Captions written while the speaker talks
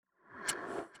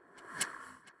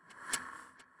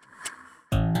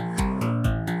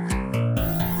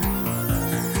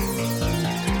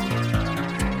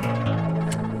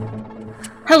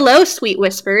Hello, Sweet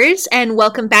Whispers, and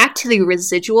welcome back to the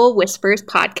Residual Whispers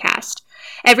podcast.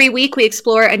 Every week, we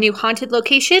explore a new haunted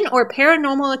location or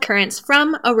paranormal occurrence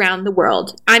from around the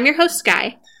world. I'm your host,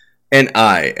 Sky. And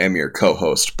I am your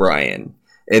co-host, Brian.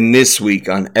 And this week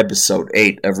on episode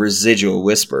 8 of Residual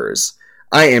Whispers,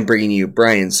 I am bringing you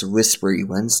Brian's Whispery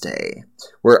Wednesday,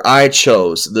 where I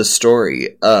chose the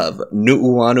story of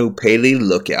Nu'uanu Pali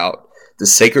Lookout, the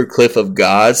sacred cliff of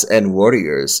gods and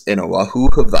warriors in Oahu,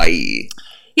 Hawaii.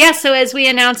 Yeah, so as we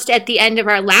announced at the end of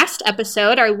our last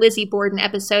episode, our Lizzie Borden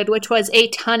episode, which was a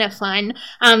ton of fun,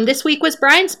 this week was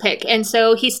Brian's pick. And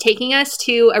so he's taking us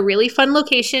to a really fun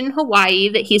location in Hawaii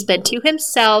that he's been to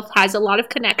himself, has a lot of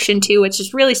connection to, which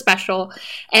is really special.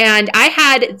 And I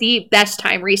had the best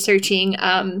time researching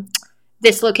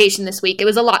this location this week. It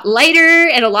was a lot lighter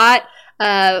and a lot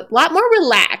more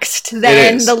relaxed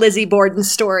than the Lizzie Borden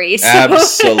story. So.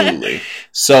 Absolutely.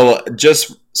 So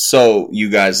just so you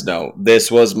guys know, this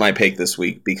was my pick this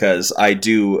week because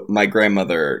my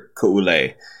grandmother,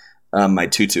 Ku'ule, my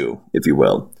tutu, if you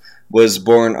will, was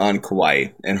born on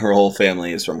Kauai, and her whole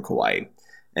family is from Kauai.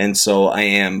 And so I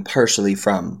am partially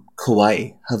from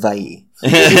Kauai, Hawaii.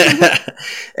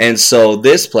 And so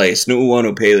this place,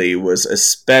 Nu'uanu Pali, was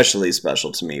especially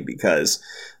special to me because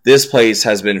this place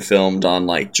has been filmed on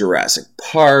like Jurassic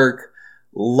Park,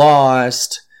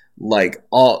 Lost,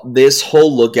 this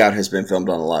whole lookout has been filmed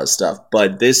on a lot of stuff,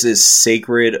 but this is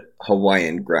sacred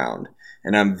Hawaiian ground.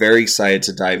 And I'm very excited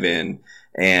to dive in,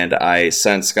 and I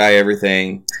sent Sky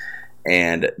everything,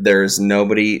 and there's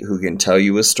nobody who can tell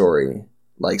you a story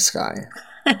like Sky.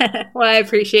 Well, I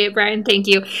appreciate it, Brian. Thank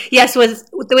you. Yes,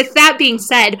 with that being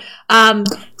said,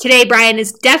 today Brian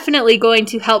is definitely going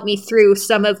to help me through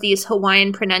some of these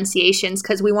Hawaiian pronunciations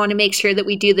because we want to make sure that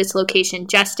we do this location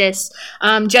justice.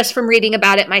 Just from reading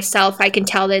about it myself, I can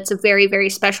tell that it's a very,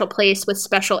 very special place with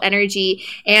special energy,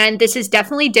 and this is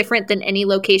definitely different than any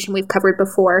location we've covered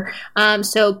before.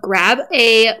 So grab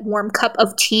a warm cup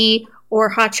of tea or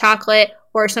hot chocolate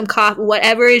or some coffee,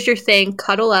 whatever is your thing,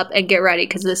 cuddle up and get ready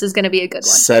because this is going to be a good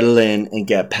one. Settle in and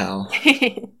get pal.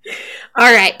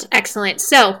 All right, excellent.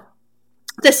 So,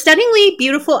 the stunningly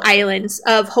beautiful islands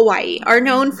of Hawaii are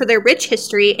known for their rich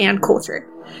history and culture.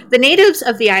 The natives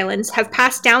of the islands have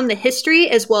passed down the history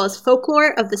as well as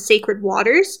folklore of the sacred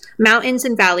waters, mountains,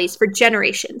 and valleys for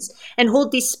generations and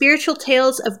hold these spiritual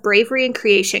tales of bravery and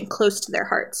creation close to their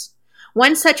hearts.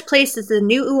 One such place is the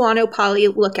Nu'uanu Pali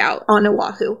Lookout on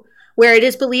Oahu, where it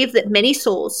is believed that many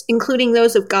souls, including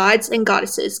those of gods and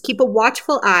goddesses, keep a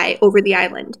watchful eye over the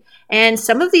island. And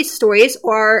some of these stories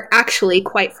are actually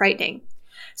quite frightening.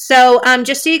 So,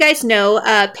 just so you guys know,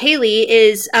 Pali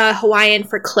is Hawaiian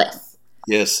for cliff.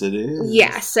 Yes, it is.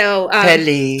 Yeah, so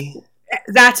Pali.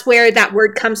 That's where that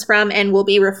word comes from, and we'll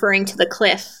be referring to the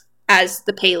cliff as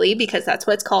the Pali because that's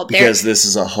what it's called there. Because this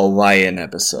is a Hawaiian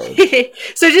episode.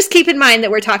 So just keep in mind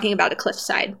that we're talking about a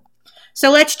cliffside. So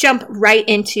let's jump right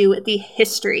into the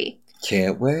history.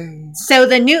 Can't wait. So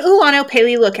the Nu'uanu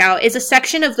Pali Lookout is a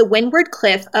section of the windward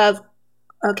cliff of...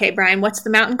 Okay, Brian, what's the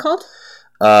mountain called?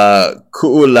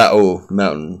 Ku'ulau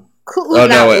Mountain. Ku'ulau. Oh,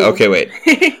 no, wait. Okay, wait.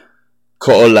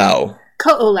 Ko'olau.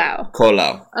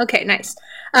 Ko'olau. Okay, nice.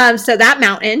 So that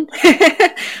mountain,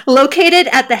 located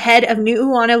at the head of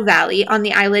Nu'uanu Valley on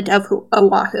the island of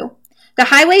Oahu. The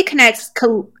highway connects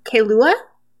Kailua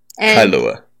and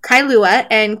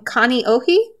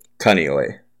Kaneohe.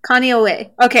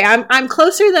 Okay, I'm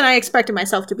closer than I expected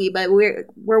myself to be, but we're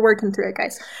working through it,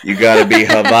 guys. You gotta be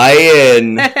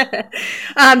Hawaiian.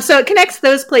 So it connects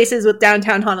those places with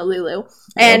downtown Honolulu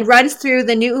and runs through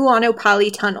the Nu'uanu Pali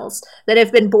tunnels that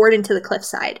have been bored into the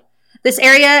cliffside. This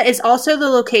area is also the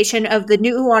location of the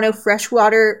Nu'uanu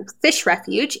Freshwater Fish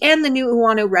Refuge and the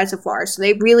Nu'uanu Reservoir, so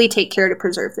they really take care to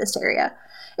preserve this area.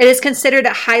 It is considered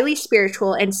a highly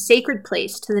spiritual and sacred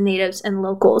place to the natives and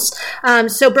locals.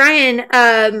 So, Brian,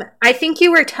 I think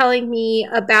you were telling me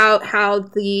about how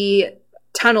the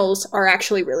tunnels are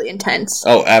actually really intense.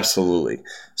 Oh, absolutely.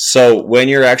 So, when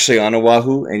you're actually on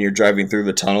Oahu and you're driving through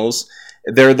the tunnels,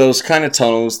 there are those kind of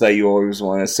tunnels that you always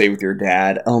want to say with your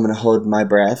dad, oh, I'm going to hold my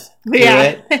breath.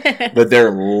 Yeah. But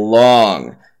they're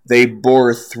long. They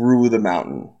bore through the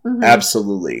mountain. Mm-hmm.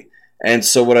 Absolutely. And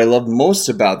so what I love most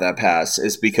about that pass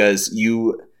is because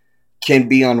you can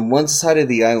be on one side of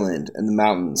the island in the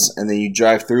mountains, and then you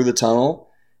drive through the tunnel,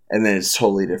 and then it's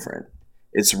totally different.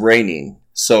 It's raining.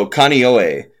 So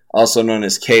Kaneohe, also known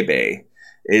as K-Bay,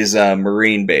 is a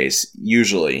marine base,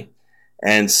 usually.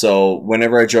 And so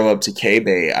whenever I drove up to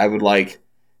K-Bay, I would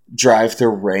drive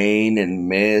through rain and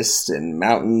mist and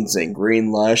mountains and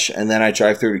green lush. And then I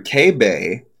drive through to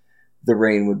K-Bay, the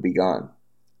rain would be gone.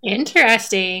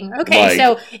 Interesting. Okay,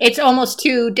 so it's almost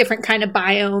two different kind of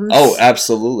biomes. Oh,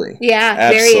 absolutely. Yeah,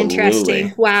 very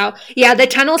interesting. Wow. Yeah, the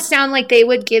tunnels sound like they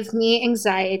would give me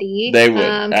anxiety. They would,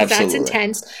 absolutely. That's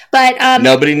intense. But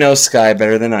nobody knows Sky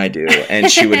better than I do,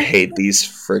 and she would hate these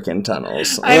freaking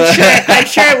tunnels. I'm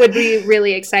sure it would be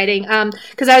really exciting.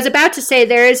 Because I was about to say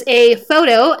there is a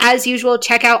photo. As usual,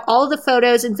 check out all of the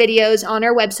photos and videos on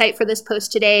our website for this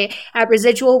post today at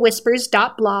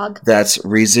residualwhispers.blog. That's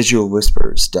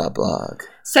residualwhispers.blog.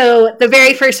 So the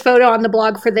very first photo on the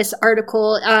blog for this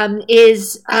article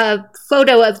is a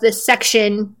photo of this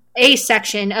section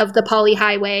of the Pali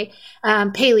Highway,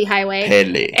 Pali Highway.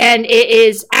 Pali. And it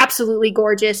is absolutely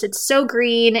gorgeous. It's so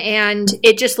green, and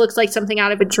it just looks like something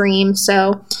out of a dream.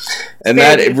 So, and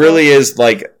that beautiful. It really is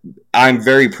like, I'm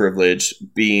very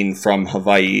privileged being from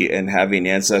Hawaii and having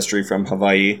ancestry from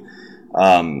Hawaii.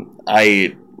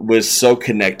 I was so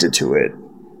connected to it.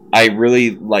 I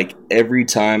really, like, every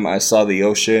time I saw the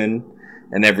ocean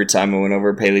and every time I went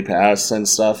over Pali Pass and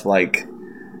stuff, like,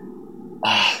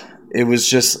 it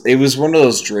was one of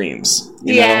those dreams,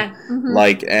 you know? Mm-hmm.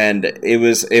 Like, and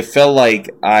it felt like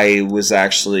I was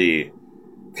actually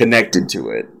connected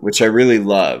to it, which I really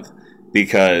love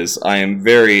because I am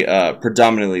very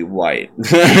predominantly white.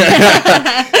 But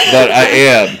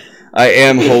I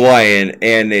am Hawaiian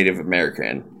and Native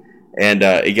American. And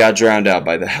it got drowned out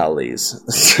by the Hellies.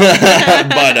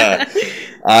 But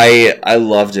I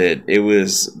loved it. It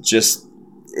was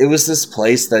this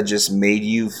place that just made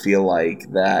you feel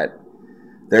like that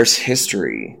there's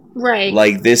history. Right.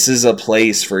 Like, this is a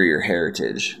place for your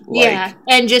heritage. Like, yeah.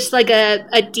 And just like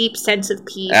a deep sense of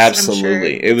peace.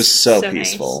 Absolutely. I'm sure. It was so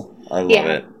peaceful. Nice. I love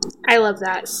it. I love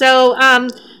that. So,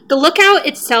 the lookout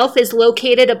itself is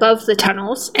located above the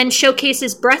tunnels and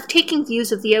showcases breathtaking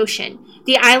views of the ocean,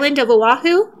 the island of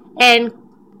Oahu, and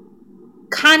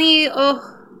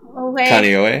Kaneohe.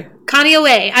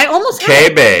 I almost had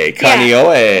K-Bay.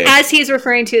 Kaneohe. As he's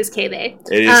referring to as K-Bay.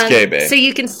 It is K-Bay. So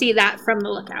you can see that from the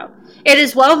lookout. It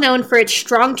is well known for its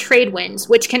strong trade winds,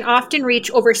 which can often reach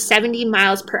over 70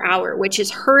 miles per hour, which is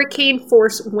hurricane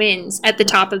force winds at the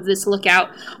top of this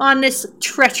lookout on this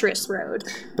treacherous road.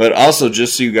 But also,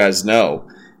 just so you guys know,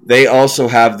 they also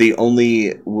have the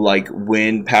only, like,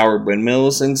 wind-powered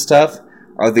windmills and stuff.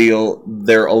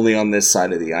 They're only on this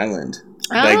side of the island.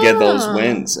 They get those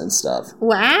winds and stuff.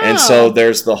 Wow. And so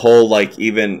there's the whole, like,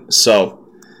 even... So,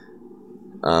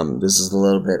 this is a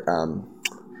little bit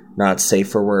not safe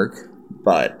for work,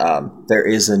 but there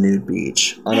is a nude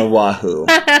beach on Oahu.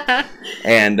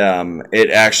 And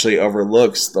it actually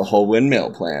overlooks the whole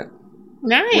windmill plant.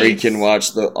 Nice. Where you can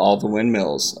watch all the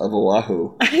windmills of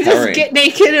Oahu. Just get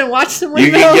naked and watch the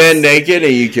windmills. You can get naked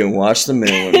and you can watch the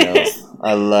windmills.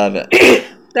 I love it.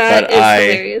 That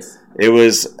is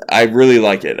hilarious. I really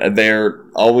like it. They're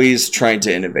always trying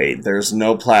to innovate. There's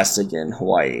no plastic in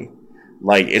Hawaii.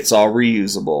 Like, it's all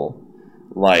reusable.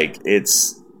 Like,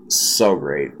 it's so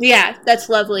great. Yeah, that's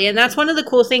lovely. And that's one of the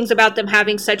cool things about them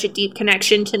having such a deep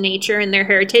connection to nature and their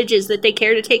heritage is that they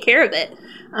care to take care of it.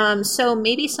 So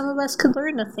maybe some of us could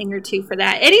learn a thing or two for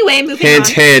that. Anyway, moving on.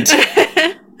 Hint.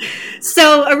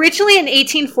 So originally in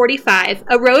 1845,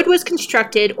 a road was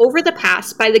constructed over the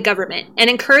pass by the government and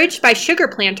encouraged by sugar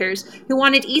planters who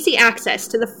wanted easy access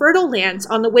to the fertile lands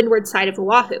on the windward side of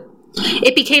Oahu.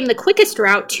 It became the quickest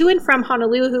route to and from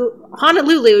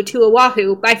Honolulu to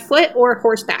Oahu by foot or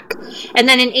horseback. And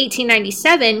then in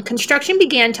 1897, construction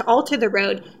began to alter the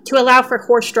road to allow for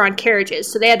horse-drawn carriages.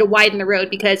 So they had to widen the road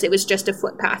because it was just a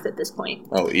footpath at this point.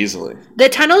 Oh, easily. The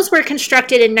tunnels were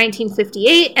constructed in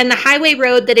 1958, and the highway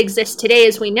road that exists today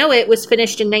as we know it was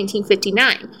finished in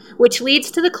 1959, which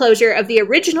leads to the closure of the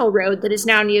original road that is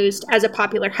now used as a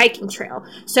popular hiking trail.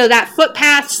 So that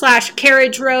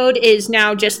footpath/carriage road is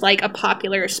now just like a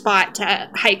popular spot to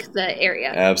hike the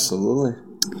area. Absolutely.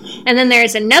 And then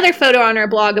there's another photo on our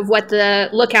blog of what the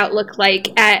lookout looked like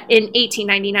in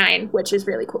 1899, which is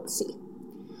really cool to see.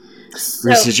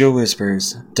 Residual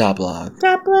Whispers, blog.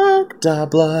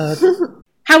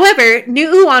 However,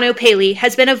 Nu'uanu Pali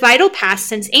has been a vital pass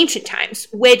since ancient times,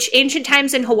 which ancient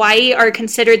times in Hawaii are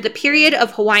considered the period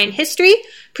of Hawaiian history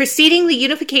preceding the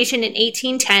unification in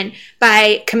 1810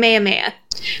 by Kamehameha.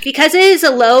 Because it is a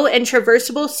low and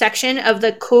traversable section of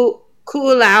the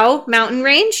Ku'ulau mountain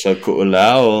range. The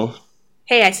Ku'ulau.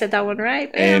 Hey, I said that one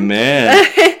right. Amen.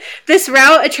 This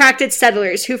route attracted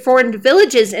settlers who formed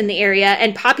villages in the area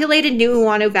and populated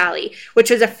Nu'uanu Valley, which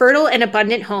was a fertile and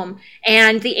abundant home.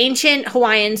 And the ancient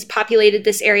Hawaiians populated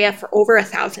this area for over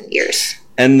 1,000 years.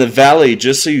 And the valley,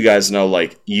 just so you guys know,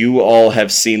 like, you all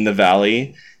have seen the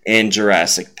valley in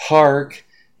Jurassic Park,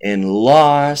 in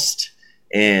Lost,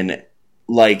 in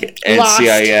like Lost.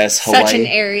 NCIS Hawaii. Such an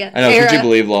area. I know. Could you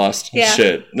believe Lost? Yeah.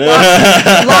 Shit.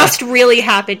 Lost really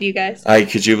happened, you guys.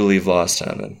 Could you believe Lost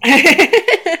happened?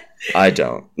 I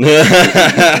don't.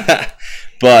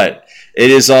 But it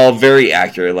is all very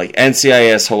accurate. Like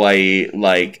NCIS Hawaii,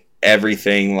 like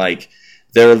everything, like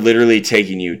they're literally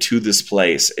taking you to this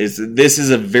place. This is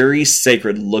a very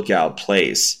sacred lookout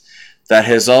place that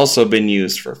has also been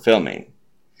used for filming.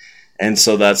 And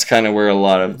so that's kind of where a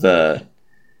lot of the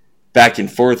back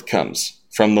and forth comes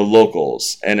from the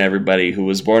locals and everybody who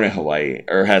was born in Hawaii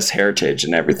or has heritage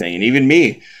and everything. And even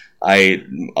me,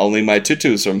 only my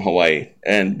tutu's from Hawaii.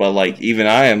 But like, even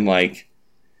I am like,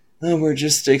 oh, we're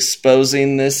just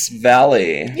exposing this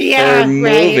valley for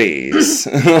movies.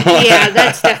 Right. Yeah,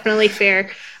 that's definitely fair.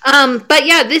 But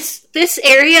yeah, this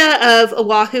area of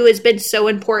Oahu has been so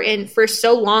important for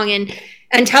so long, and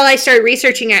until I started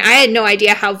researching it, I had no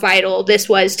idea how vital this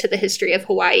was to the history of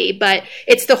Hawaii. But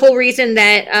it's the whole reason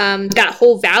that that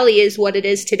whole valley is what it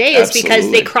is today, is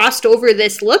because they crossed over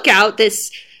this lookout,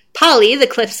 this Pali, the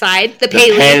cliffside, the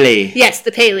Pali. Yes,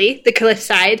 the Pali, the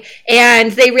cliffside.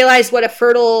 And they realized what a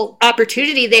fertile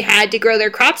opportunity they had to grow their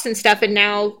crops and stuff. And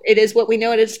now it is what we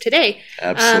know it is today.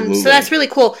 Absolutely. So that's really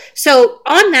cool. So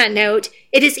on that note,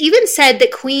 it is even said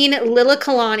that Queen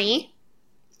Liliuokalani.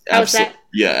 How's that?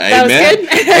 Yeah, amen.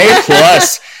 A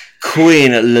plus.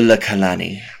 Queen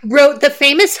Liliuokalani wrote the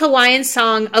famous Hawaiian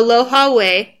song Aloha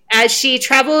Oe as she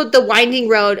traveled the winding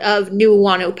road of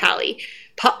Nuuanu Pali.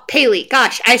 Pali.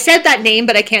 Gosh, I said that name,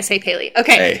 but I can't say Pali.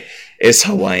 Okay. Hey, it's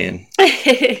Hawaiian.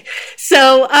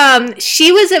 So,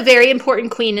 she was a very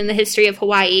important queen in the history of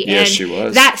Hawaii. Yes, and she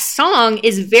was. That song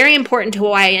is very important to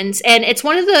Hawaiians, and it's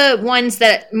one of the ones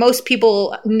that most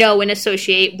people know and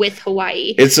associate with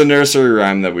Hawaii. It's a nursery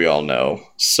rhyme that we all know.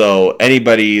 So,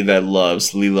 anybody that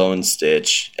loves Lilo and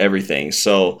Stitch, everything.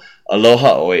 So,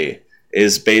 Aloha Oe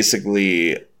is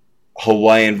basically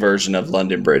Hawaiian version of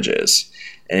London Bridges.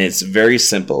 And it's very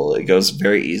simple. It goes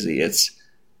very easy. It's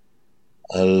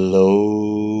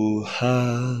Aloha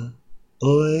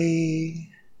Oe,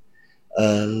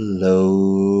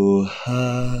 Aloha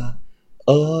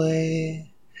Oe,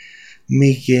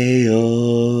 Mike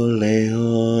o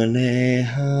Leone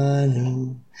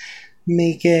Hanu,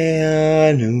 Mike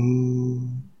Anu.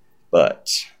 But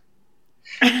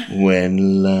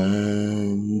when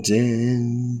London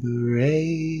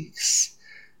breaks,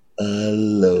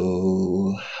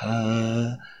 Aloha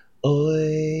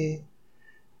Oe,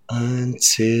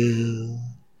 until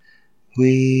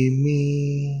we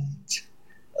meet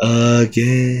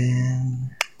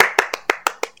again.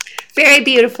 Very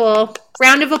beautiful.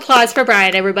 Round of applause for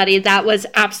Brian, everybody. That was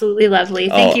absolutely lovely.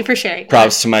 Thank you for sharing.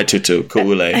 Props to my tutu,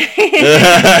 Ku'ule.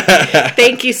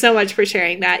 Thank you so much for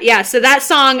sharing that. Yeah, so that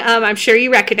song, I'm sure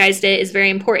you recognized it, is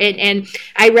very important. And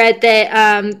I read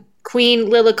that Queen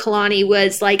Liliuokalani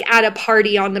was like at a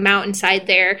party on the mountainside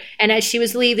there, and as she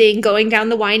was leaving, going down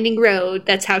the winding road,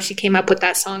 that's how she came up with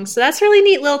that song. So that's a really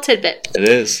neat little tidbit. It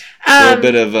is. A little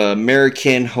bit of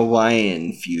American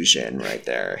Hawaiian fusion right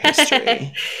there.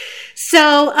 History.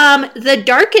 So the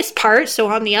darkest part, so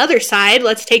on the other side,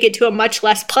 let's take it to a much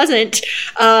less pleasant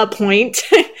point.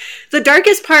 The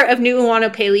darkest part of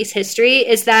Nu'uanu Pali's history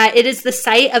is that it is the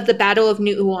site of the Battle of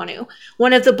Nu'uanu,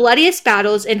 one of the bloodiest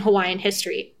battles in Hawaiian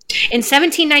history. In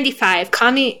 1795,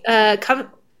 Kamehameha.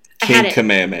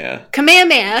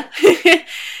 Kamehameha.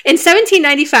 In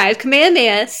 1795,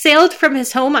 Kamehameha sailed from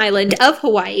his home island of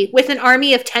Hawaii with an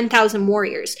army of 10,000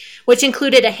 warriors, which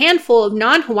included a handful of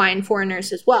non-Hawaiian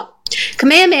foreigners as well.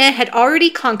 Kamehameha had already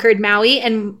conquered Maui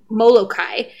and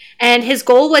Molokai, and his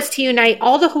goal was to unite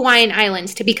all the Hawaiian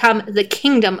islands to become the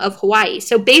Kingdom of Hawaii.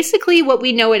 So basically what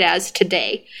we know it as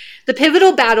today. The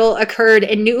pivotal battle occurred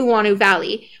in Nu'uanu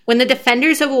Valley when the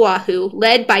defenders of Oahu,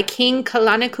 led by King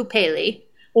Kalaniʻaupele.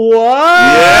 Whoa!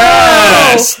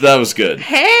 Yes! That was good.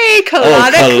 Hey,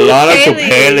 Kalaniʻaupele.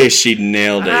 Kalaniʻaupele, she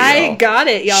nailed it, y'all. I got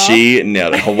it, y'all. She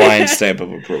nailed it. Hawaiian stamp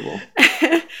of approval.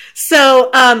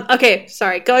 So, okay,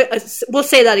 sorry. We'll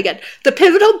say that again. The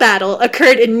pivotal battle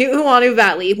occurred in Nu'uanu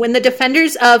Valley when the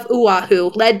defenders of Oahu,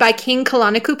 led by King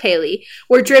Kalaniʻaupele,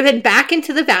 were driven back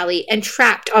into the valley and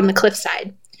trapped on the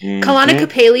cliffside. Mm-hmm.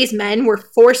 Kalaniʻaupele's men were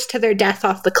forced to their death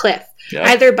off the cliff,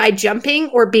 either by jumping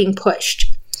or being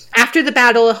pushed. After the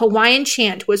battle, a Hawaiian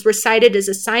chant was recited as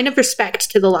a sign of respect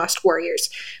to the lost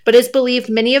warriors, but it's believed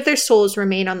many of their souls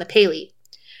remain on the Pali.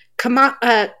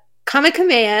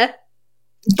 Kamehameha.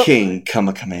 King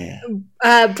Kamehameha.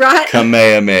 Brought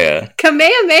Kamehameha.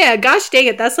 Kamehameha. Gosh dang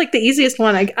it. That's like the easiest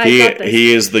one. I got this.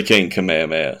 He is the King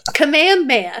Kamehameha.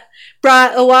 Kamehameha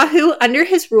brought Oahu under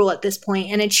his rule at this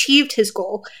point and achieved his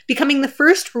goal, becoming the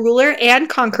first ruler and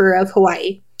conqueror of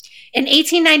Hawaii. In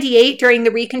 1898, during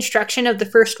the reconstruction of the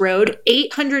first road,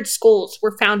 800 skulls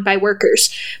were found by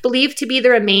workers, believed to be the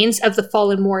remains of the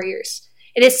fallen warriors.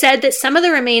 It is said that some of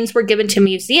the remains were given to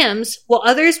museums, while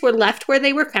others were left where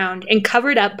they were found and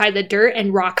covered up by the dirt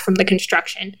and rock from the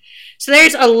construction. So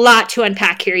there's a lot to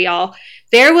unpack here, y'all.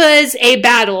 There was a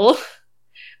battle,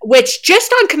 which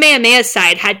just on Kamehameha's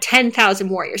side had 10,000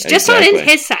 warriors, just on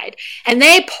his side. And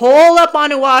they pull up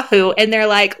on Oahu and they're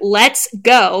like, let's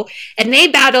go. And they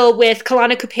battle with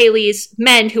Kalanakupeli's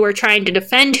men who are trying to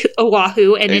defend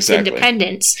Oahu and its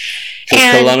independence.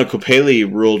 Because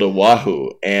Kalanakupeli ruled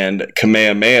Oahu and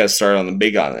Kamehameha started on the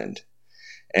Big Island.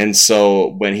 And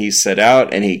so when he set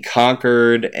out and he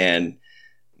conquered, and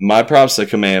my props to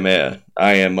Kamehameha.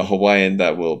 I am a Hawaiian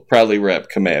that will proudly rep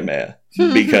Kamehameha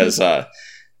because I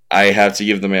have to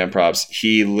give the man props.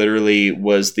 He literally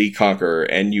was the conqueror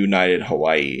and united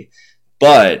Hawaii.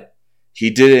 But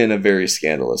he did it in a very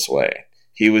scandalous way.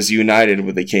 He was united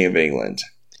with the King of England.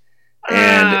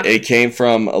 And it came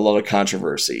from a lot of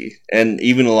controversy. And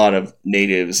even a lot of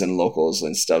natives and locals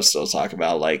and stuff still talk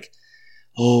about, like,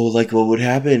 oh, like, what would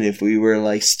happen if we were,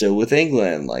 like, still with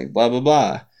England? Like, blah, blah,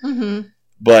 blah. Mm-hmm.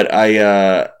 But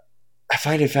I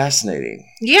find it fascinating.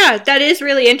 Yeah, that is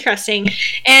really interesting.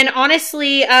 And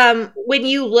honestly, when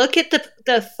you look at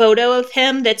the photo of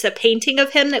him, that's a painting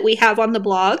of him that we have on the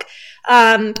blog,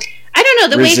 I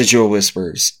don't know. Residual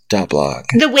Whispers .blog.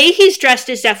 The way he's dressed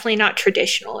is definitely not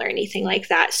traditional or anything like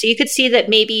that. So you could see that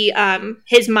maybe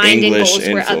his mind English and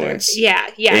goals were other. Yeah.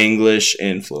 English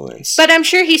influence. But I'm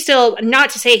sure he still, not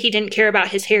to say he didn't care about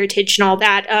his heritage and all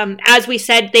that. As we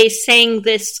said, they sang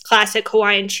this classic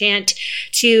Hawaiian chant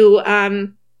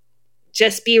to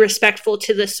just be respectful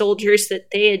to the soldiers that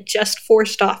they had just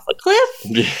forced off a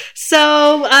cliff.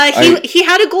 So he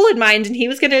had a goal in mind, and he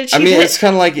was going to achieve it. It's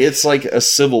kind of like, it's like a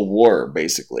civil war,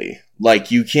 basically.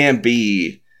 Like, you can't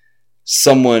be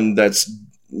someone that's,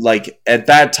 like, at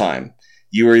that time,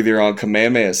 you were either on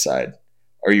Kamehameha's side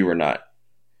or you were not.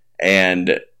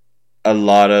 And a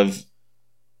lot of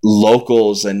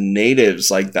locals and natives,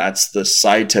 like, that's the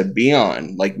side to be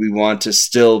on. Like, we want to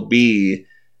still be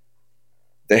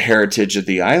the heritage of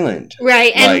the island.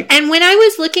 Right. And when I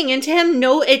was looking into him,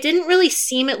 no, it didn't really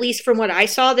seem, at least from what I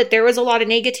saw, that there was a lot of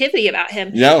negativity about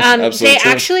him. No, absolutely. They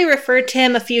actually referred to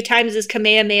him a few times as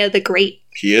Kamehameha the Great.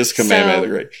 He is Kamehameha the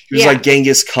Great. He was like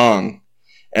Genghis Khan.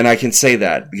 And I can say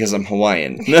that because I'm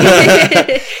Hawaiian.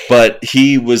 But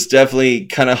he was definitely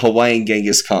kind of Hawaiian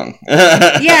Genghis Khan.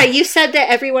 Yeah, you said that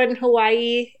everyone in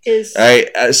Hawaii is...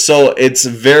 So it's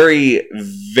very,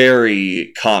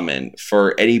 very common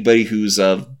for anybody who's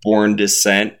of born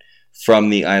descent from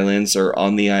the islands or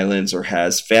on the islands or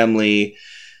has family,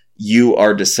 you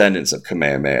are descendants of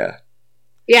Kamehameha.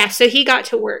 Yeah, so he got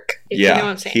to work. You know what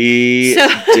I'm saying. He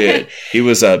did. He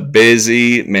was a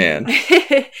busy man.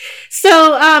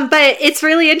 So, but it's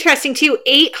really interesting too.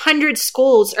 800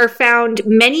 skulls are found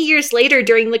many years later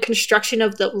during the construction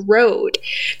of the road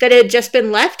that had just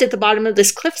been left at the bottom of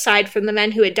this cliffside from the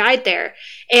men who had died there.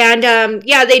 And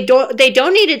they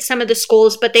donated some of the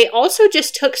skulls, but they also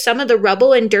just took some of the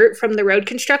rubble and dirt from the road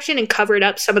construction and covered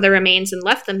up some of the remains and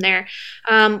left them there,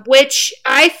 which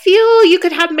I feel you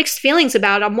could have mixed feelings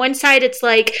about. On one side, it's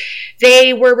like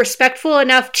they were respectful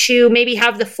enough to maybe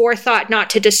have the forethought not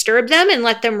to disturb them and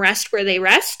let them rest where they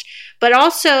rest. But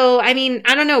also, I mean,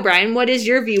 I don't know, Brian, what is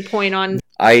your viewpoint on...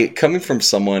 Coming from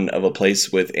someone of a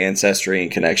place with ancestry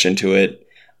and connection to it,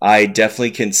 I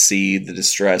definitely can see the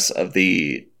distress of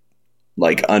the,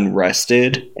 like,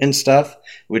 unrested and stuff,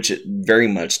 which very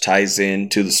much ties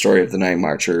into the story of the Night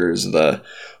Marchers, the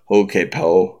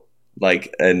Hokepo,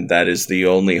 like, and that is the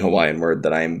only Hawaiian word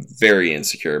that I'm very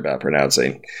insecure about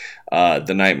pronouncing,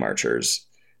 the Night Marchers.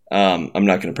 I'm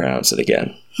not going to pronounce it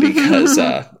again because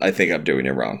I think I'm doing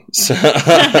it wrong.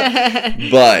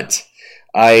 But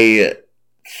I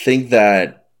think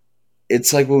that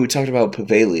it's like what we talked about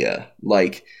Pavelia.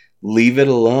 Like, leave it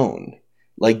alone.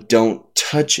 Like, don't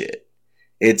touch it.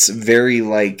 It's very,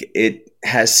 like, it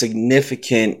has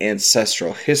significant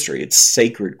ancestral history. It's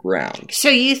sacred ground. So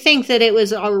you think that it was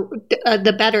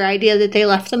the better idea that they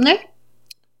left them there?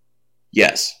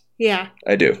 Yes. Yeah.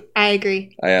 I do. I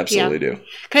agree. I absolutely do.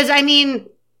 Because, I mean,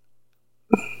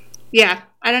 yeah,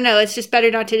 I don't know. It's just better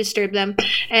not to disturb them.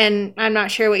 And I'm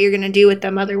not sure what you're going to do with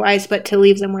them otherwise, but to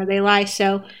leave them where they lie.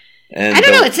 So, and I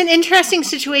don't know. It's an interesting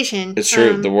situation. It's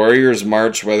true. The Warriors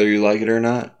march whether you like it or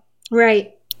not.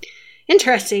 Right.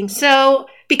 Interesting. So,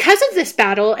 because of this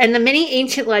battle and the many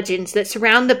ancient legends that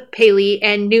surround the Pali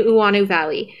and Nu'uanu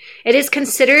Valley, it is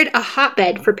considered a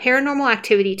hotbed for paranormal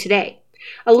activity today.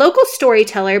 A local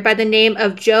storyteller by the name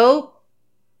of Joe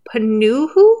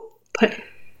Panuhu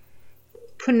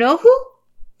Punohu?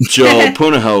 Joe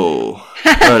Punahou.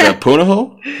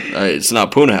 Punahou? It's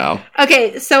not Punahou.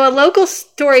 Okay, so a local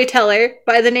storyteller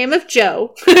by the name of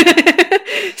Joe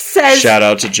says... Shout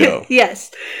out to Joe.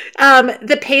 Yes.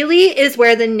 The Pali is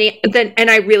where and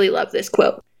I really love this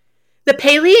quote. The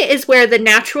Pali is where the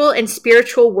natural and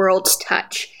spiritual worlds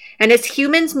touch. And as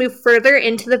humans move further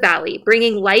into the valley,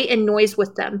 bringing light and noise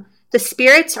with them, the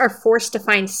spirits are forced to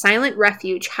find silent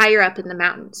refuge higher up in the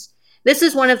mountains. This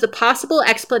is one of the possible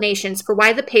explanations for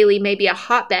why the Pali may be a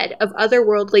hotbed of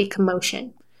otherworldly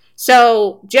commotion.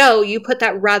 So, Joe, you put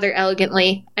that rather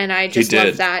elegantly, and I just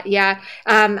love that. Yeah.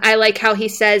 I like how he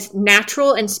says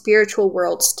natural and spiritual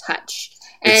worlds touch.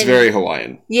 It's very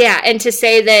Hawaiian. Yeah, and to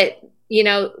say that,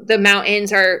 the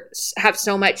mountains have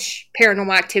so much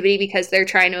paranormal activity because they're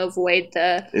trying to avoid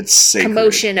the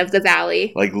commotion of the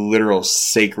valley. Like literal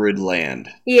sacred land.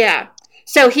 Yeah.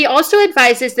 So he also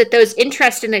advises that those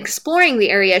interested in exploring the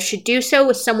area should do so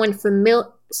with someone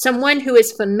who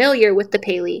is familiar with the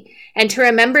Pali, and to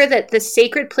remember that the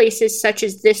sacred places such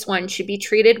as this one should be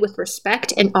treated with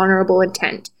respect and honorable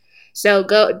intent. So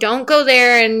don't go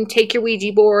there and take your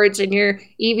Ouija boards and your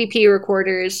EVP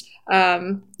recorders.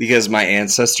 Because my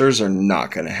ancestors are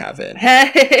not going to have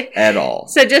it at all.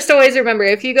 So just always remember,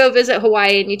 if you go visit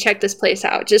Hawaii and you check this place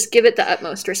out, just give it the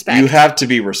utmost respect. You have to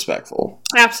be respectful.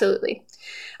 Absolutely.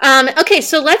 Okay,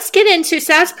 so let's get into,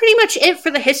 so that's pretty much it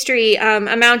for the history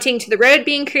amounting to the road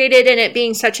being created and it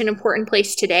being such an important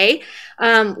place today.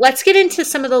 Let's get into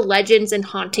some of the legends and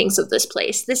hauntings of this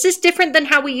place. This is different than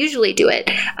how we usually do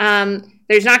it.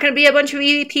 There's not going to be a bunch of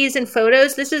EVPs and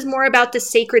photos. This is more about the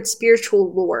sacred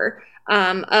spiritual lore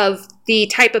of the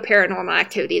type of paranormal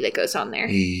activity that goes on there.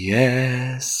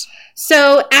 Yes.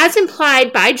 So, as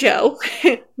implied by Joe,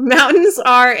 mountains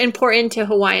are important to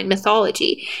Hawaiian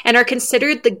mythology and are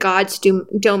considered the gods'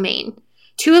 domain.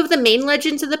 Two of the main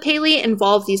legends of the Pali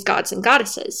involve these gods and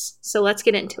goddesses. So, let's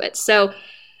get into it. So,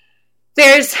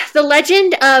 there's the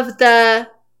legend of the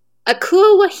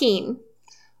Akua Wahine.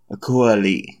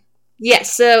 Akuali.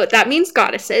 Yes, so that means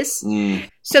goddesses.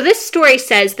 So this story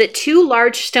says that two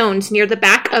large stones near the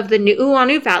back of the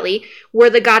Nu'uanu Valley were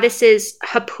the goddesses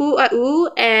Hapu'au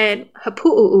and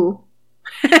Hapu'u.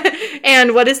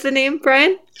 And what is the name,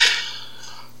 Brian?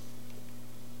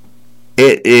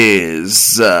 It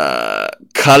is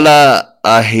Kala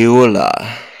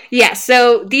Ahiula. Yeah,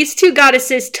 so these two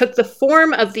goddesses took the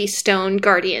form of these stone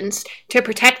guardians to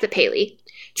protect the Pali.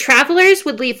 Travelers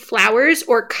would leave flowers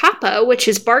or kapa, which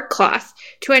is bark cloth,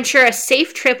 to ensure a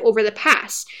safe trip over the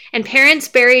pass, and parents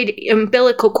buried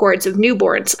umbilical cords of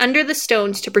newborns under the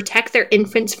stones to protect their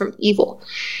infants from evil.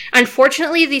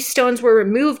 Unfortunately, these stones were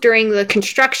removed during the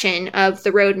construction of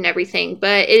the road and everything,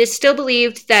 but it is still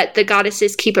believed that the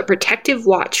goddesses keep a protective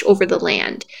watch over the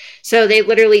land. So they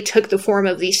literally took the form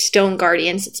of these stone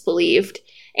guardians, it's believed.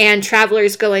 And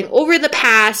travelers going over the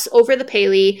pass, over the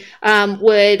Pali,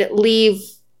 would leave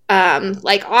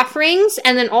offerings.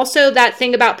 And then also that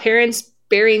thing about parents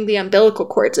burying the umbilical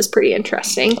cords is pretty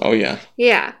interesting. Oh, yeah.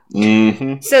 Yeah.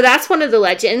 Mm-hmm. So that's one of the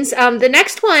legends. The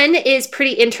next one is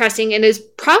pretty interesting and is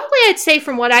probably, I'd say,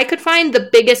 from what I could find, the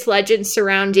biggest legend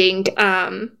surrounding,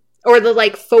 or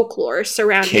the folklore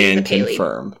surrounding the Pali. Can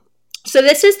confirm. So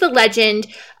this is the legend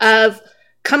of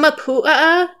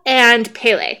Kamapu'a and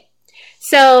Pele.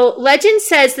 So, legend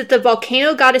says that the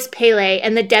volcano goddess Pele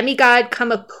and the demigod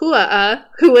Kamapu'a,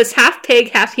 who was half pig,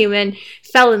 half human,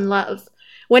 fell in love.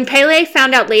 When Pele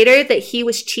found out later that he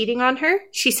was cheating on her,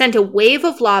 she sent a wave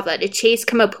of lava to chase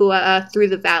Kamapu'a through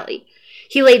the valley.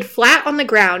 He laid flat on the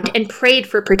ground and prayed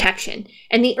for protection,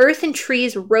 and the earth and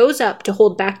trees rose up to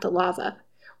hold back the lava.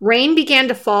 Rain began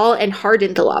to fall and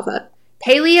hardened the lava.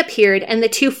 Pele appeared, and the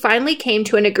two finally came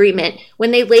to an agreement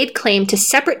when they laid claim to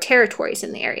separate territories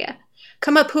in the area.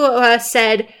 Kamapu'a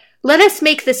said, "Let us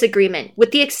make this agreement,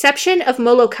 with the exception of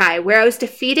Molokai, where I was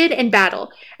defeated in battle,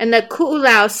 and the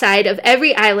Ku'ulau side of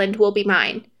every island will be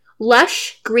mine.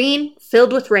 Lush, green,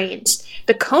 filled with rains.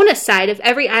 The Kona side of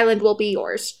every island will be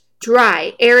yours.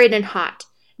 Dry, arid, and hot.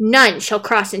 None shall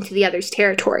cross into the other's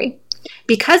territory."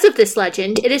 Because of this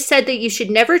legend, it is said that you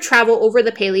should never travel over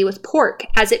the Pali with pork,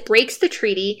 as it breaks the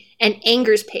treaty and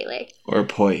angers Pele. Or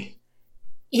poi.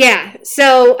 Yeah,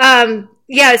 so,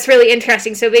 it's really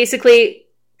interesting. So basically,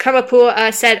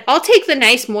 Kamapu'a said, "I'll take the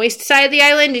nice moist side of the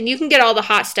island, and you can get all the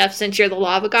hot stuff since you're the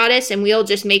lava goddess, and we'll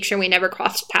just make sure we never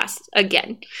cross paths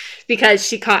again," because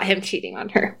she caught him cheating on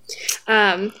her.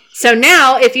 So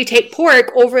now, if you take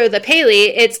pork over the Pele,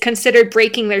 it's considered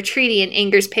breaking their treaty and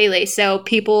angers Pele. So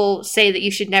people say that you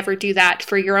should never do that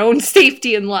for your own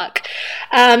safety and luck.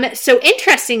 So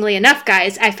interestingly enough,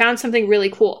 guys, I found something really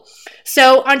cool.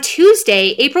 So on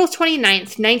Tuesday, April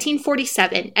 29th,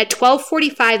 1947, at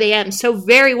 12:45 a.m., so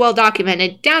very well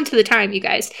documented, down to the time, you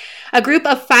guys, a group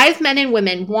of 5 men and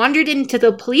women wandered into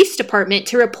the police department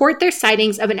to report their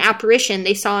sightings of an apparition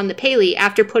they saw in the Pali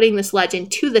after putting this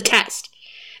legend to the test.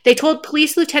 They told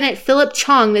Police Lieutenant Philip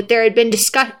Chong that they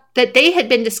had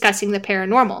been discussing the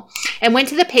paranormal, and went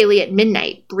to the Pali at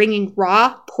midnight, bringing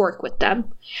raw pork with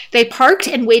them. They parked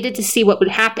and waited to see what would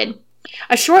happen.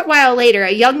 A short while later,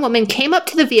 a young woman came up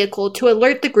to the vehicle to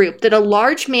alert the group that a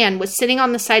large man was sitting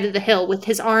on the side of the hill with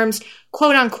his arms,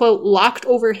 quote-unquote, locked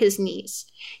over his knees.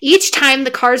 Each time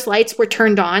the car's lights were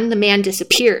turned on, the man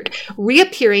disappeared,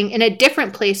 reappearing in a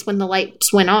different place when the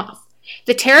lights went off.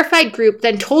 The terrified group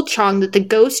then told Chong that the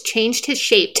ghost changed his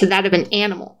shape to that of an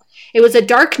animal. It was a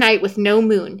dark night with no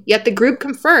moon, yet the group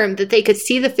confirmed that they could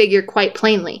see the figure quite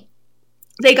plainly.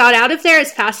 They got out of there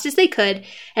as fast as they could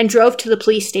and drove to the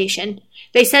police station.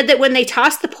 They said that when they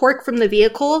tossed the pork from the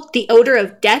vehicle, the odor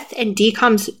of death and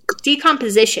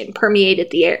decomposition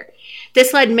permeated the air.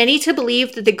 This led many to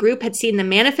believe that the group had seen the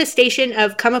manifestation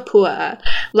of Kamapua'a,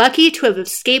 lucky to have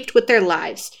escaped with their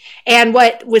lives. And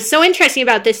what was so interesting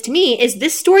about this to me is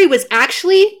this story was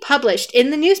actually published in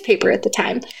the newspaper at the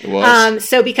time. It was.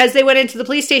 So because they went into the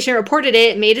police station and reported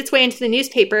it, it made its way into the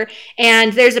newspaper.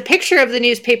 And there's a picture of the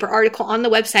newspaper article on the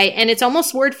website, and it's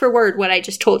almost word for word what I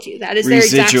just told you. That is their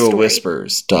exact story.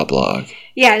 Residualwhispers.blog.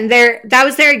 Yeah, and that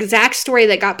was their exact story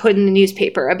that got put in the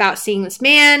newspaper about seeing this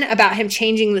man, about him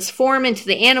changing this form into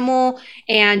the animal,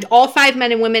 and all 5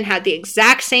 men and women had the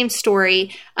exact same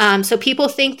story. So people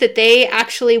think that they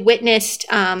actually witnessed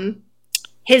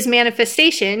his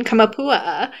manifestation,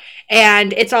 Kamapua'a,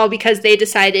 and it's all because they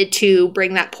decided to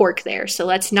bring that pork there. So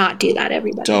let's not do that,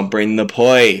 everybody. Don't bring the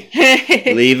poi.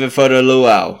 Leave it for the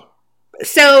luau.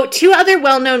 So 2 other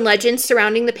well-known legends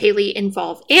surrounding the Pali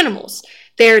involve animals.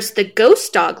 There's the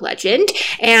ghost dog legend,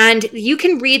 and you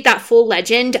can read that full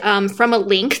legend from a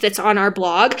link that's on our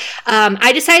blog.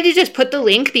 I decided to just put the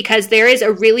link because there is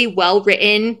a really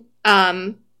well-written,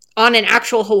 on an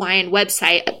actual Hawaiian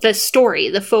website, the story,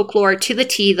 the folklore to the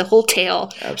T, the whole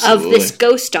tale of this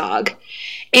ghost dog.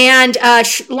 And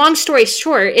long story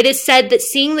short, it is said that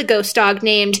seeing the ghost dog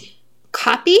named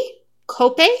Kapi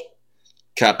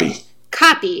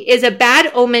is a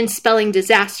bad omen spelling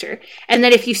disaster, and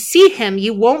that if you see him,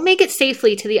 you won't make it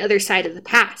safely to the other side of the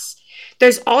pass.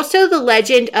 There's also the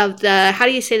legend of the, how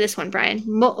do you say this one, Brian?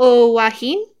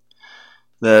 Mo'owahin?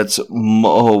 That's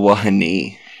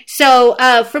Mo'owahani. So,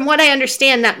 from what I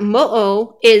understand, that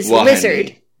Mo'o is Wahine.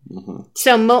 lizard. Mm-hmm.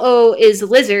 So Mo'o is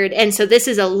lizard, and so this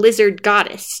is a lizard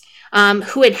goddess.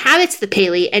 Who inhabits the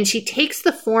Pali, and she takes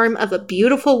the form of a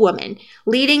beautiful woman,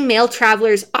 leading male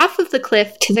travelers off of the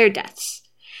cliff to their deaths.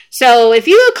 So if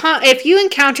you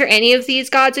encounter any of these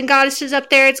gods and goddesses up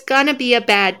there, it's gonna be a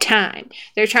bad time.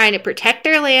 They're trying to protect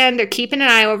their land, they're keeping an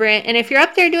eye over it, and if you're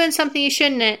up there doing something you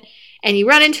shouldn't, and you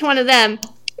run into one of them,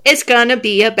 it's gonna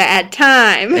be a bad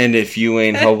time. And if you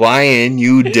ain't Hawaiian,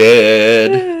 you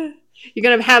dead. You're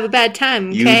gonna have a bad time,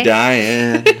 okay? You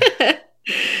dying.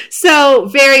 So,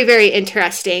 very, very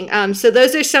interesting. So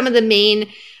those are some of the main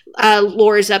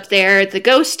lores up there. The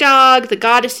ghost dog, the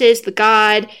goddesses, the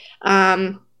god,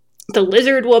 the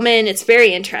lizard woman. It's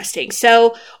very interesting.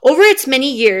 So, over its many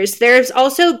years, there's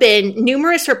also been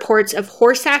numerous reports of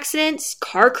horse accidents,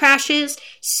 car crashes,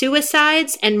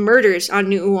 suicides, and murders on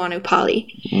Nu'uanu Pali.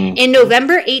 Mm-hmm. In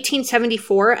November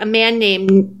 1874, a man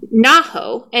named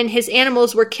Naho and his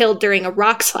animals were killed during a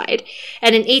rock slide.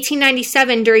 And in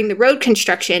 1897, during the road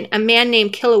construction, a man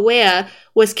named Kilauea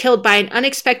was killed by an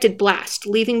unexpected blast,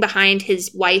 leaving behind his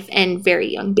wife and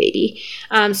very young baby.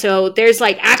 So there's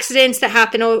like accidents that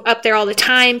happen up there all the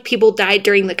time. People died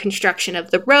during the construction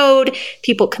of the road.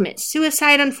 People commit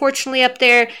suicide, unfortunately, up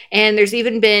there. And there's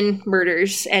even been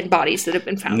murders and bodies that have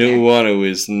been found Nu'uanu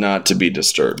is not to be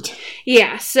disturbed.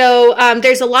 Yeah, so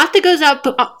there's a lot that goes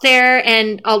up there,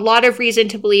 and a lot of reason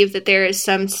to believe that there is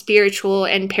some spiritual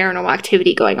and paranormal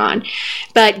activity going on.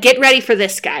 But get ready for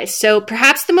this, guys. So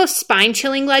perhaps the most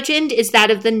spine-chilling legend is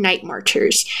that of the Night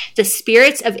Marchers, the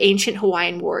spirits of ancient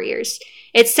Hawaiian warriors.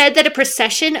 It's said that a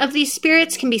procession of these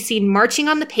spirits can be seen marching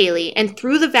on the Pali and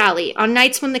through the valley on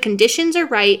nights when the conditions are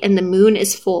right and the moon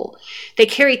is full. They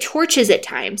carry torches at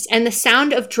times, and the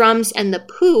sound of drums and the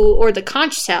pu, or the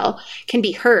conch shell, can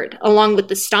be heard, along with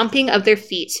the stomping of their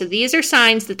feet. So these are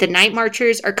signs that the night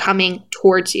marchers are coming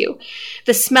towards you.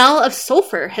 The smell of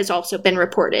sulfur has also been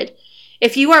reported.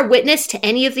 If you are witness to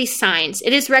any of these signs,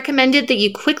 it is recommended that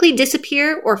you quickly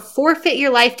disappear or forfeit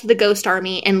your life to the ghost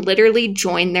army and literally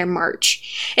join their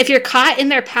march. If you're caught in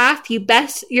their path, your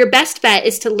best bet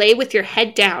is to lay with your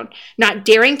head down, not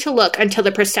daring to look until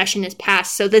the procession is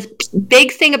past. So the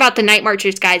big thing about the night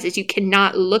marchers, guys, is you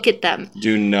cannot look at them.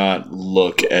 Do not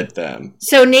look at them.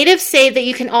 So natives say that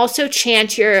you can also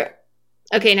chant your...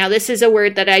 Okay, now this is a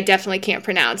word that I definitely can't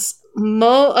pronounce.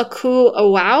 Mo'aku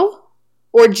awau?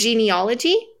 Or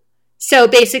genealogy. So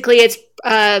basically it's,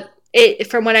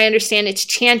 from what I understand, it's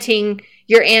chanting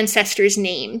your ancestors'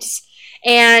 names.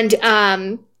 And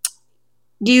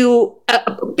you,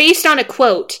 based on a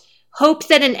quote, hope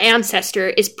that an ancestor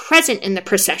is present in the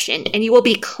procession and you will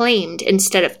be claimed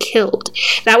instead of killed.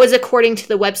 That was according to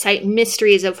the website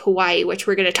Mysteries of Hawaii, which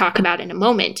we're going to talk about in a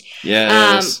moment.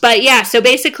 Yes. But yeah, so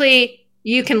basically...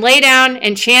 You can lay down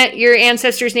and chant your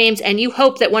ancestors' names, and you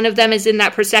hope that one of them is in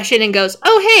that procession and goes,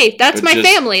 "Oh, hey, that's my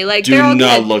family." Like, they're all good. Do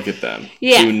not look at them.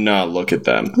 Yeah. Do not look at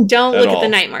them. Don't look at the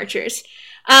night marchers.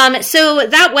 So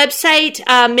that website,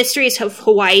 Mysteries of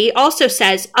Hawaii, also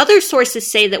says other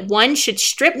sources say that one should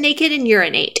strip naked and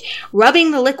urinate,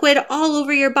 rubbing the liquid all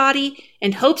over your body,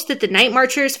 in hopes that the night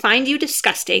marchers find you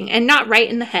disgusting and not right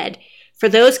in the head. For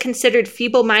those considered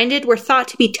feeble-minded were thought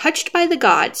to be touched by the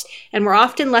gods and were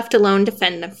often left alone to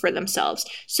fend them for themselves.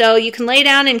 So you can lay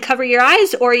down and cover your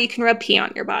eyes, or you can rub pee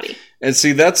on your body. And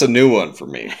see, that's a new one for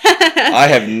me. I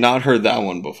have not heard that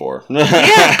one before. Yeah,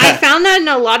 I found that in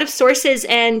a lot of sources,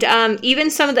 and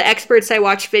even some of the experts I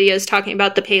watch videos talking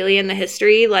about the Pali and the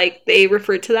history, like, they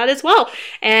refer to that as well.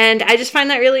 And I just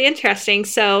find that really interesting.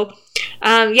 So...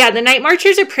 yeah, the night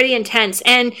marchers are pretty intense.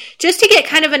 And just to get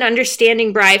kind of an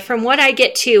understanding, Bri, from what I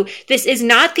get to, this is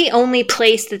not the only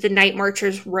place that the night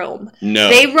marchers roam. No.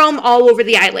 They roam all over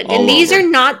the island. And these are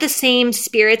not the same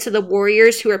spirits of the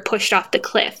warriors who are pushed off the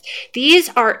cliff. These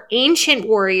are ancient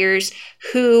warriors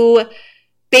who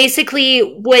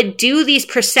basically would do these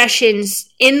processions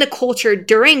in the culture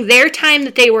during their time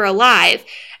that they were alive,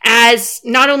 as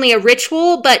not only a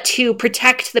ritual, but to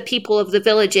protect the people of the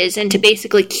villages and to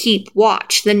basically keep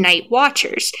watch, the night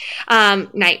watchers,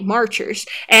 night marchers.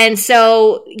 And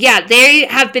so, yeah, they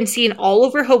have been seen all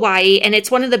over Hawaii, and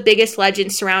it's one of the biggest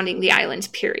legends surrounding the islands,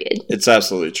 period. It's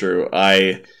absolutely true.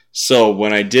 So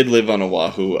when I did live on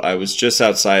Oahu, I was just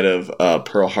outside of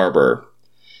Pearl Harbor,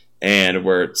 and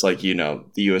where it's like, you know,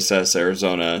 the USS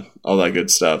Arizona, all that good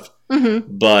stuff.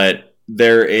 Mm-hmm. But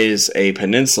there is a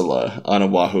peninsula on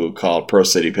Oahu called Pearl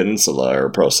City Peninsula, or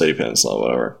Pearl City Peninsula,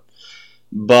 whatever.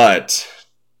 But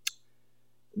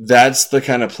that's the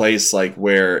kind of place like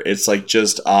where it's like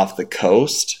just off the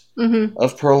coast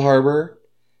of Pearl Harbor,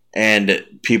 and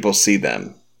people see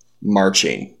them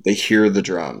marching. They hear the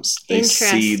drums. They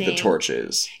see the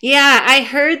torches. Yeah, I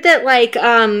heard that like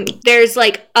there's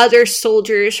like other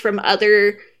soldiers from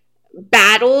other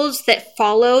battles that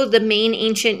follow the main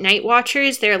ancient night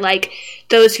watchers. They're like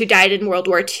those who died in World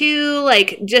War II,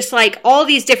 like just like all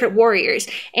these different warriors.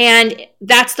 And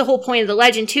that's the whole point of the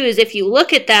legend too, is if you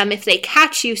look at them, if they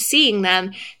catch you seeing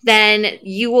them, then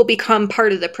you will become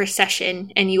part of the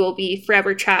procession and you will be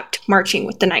forever trapped marching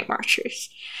with the night marchers.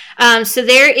 So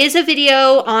there is a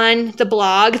video on the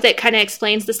blog that kind of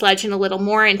explains this legend a little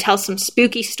more and tells some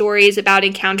spooky stories about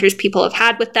encounters people have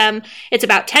had with them. It's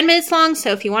about 10 minutes long,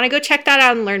 so if you want to go check that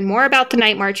out and learn more about the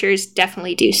night marchers,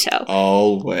 definitely do so.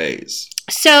 Always.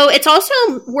 So it's also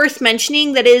worth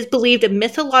mentioning that it is believed a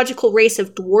mythological race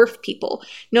of dwarf people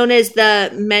known as the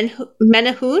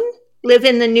Menehune live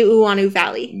in the Nu'uanu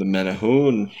Valley. The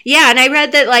Menehune. Yeah, and I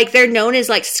read that like they're known as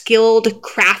like skilled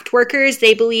craft workers.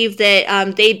 They believe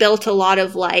that they built a lot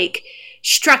of like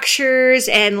structures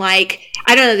and like,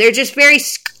 I don't know, they're just very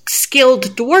skilled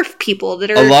dwarf people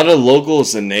that are... A lot of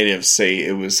locals and natives say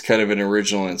it was kind of an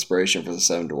original inspiration for the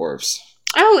Seven Dwarfs.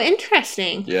 Oh,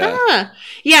 interesting. Yeah. Huh.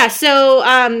 Yeah, so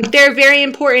they're very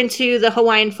important to the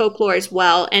Hawaiian folklore as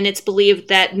well, and it's believed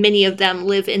that many of them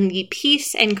live in the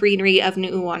peace and greenery of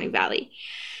Nu'uanu Valley.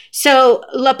 So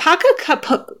Lapaka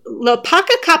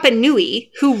Kapanui,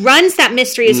 who runs that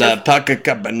Mysteries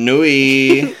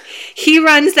he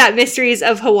runs that Mysteries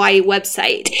of Hawaii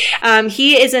website.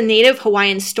 He is a native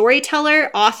Hawaiian storyteller,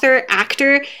 author,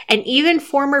 actor, and even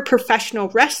former professional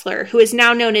wrestler who is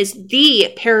now known as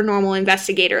the paranormal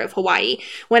investigator of Hawaii.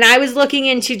 When I was looking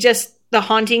into just the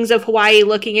hauntings of Hawaii,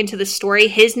 looking into the story,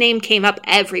 his name came up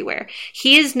everywhere.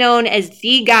 He is known as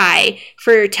the guy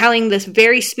for telling this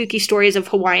very spooky stories of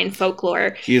Hawaiian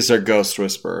folklore. He is our ghost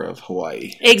whisperer of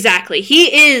Hawaii. Exactly.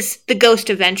 He is the ghost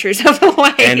adventures of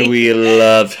Hawaii. And we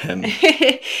love him.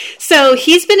 So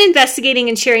he's been investigating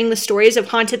and sharing the stories of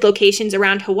haunted locations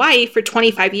around Hawaii for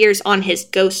 25 years on his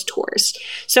ghost tours.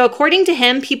 So according to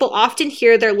him, people often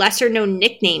hear their lesser-known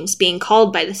nicknames being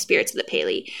called by the spirits of the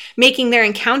Pali, making their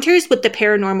encounters with the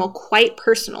paranormal quite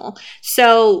personal.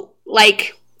 So,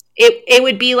 like, it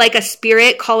would be like a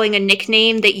spirit calling a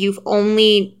nickname that you've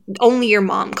only your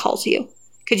mom calls you.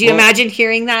 Could you imagine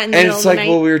hearing that in the middle of the night? And it's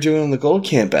like what we were doing in the Gold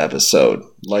Camp episode.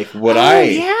 Like what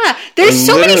yeah. There's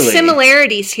so many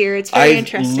similarities here. It's very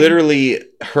interesting. I literally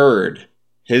heard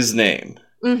his name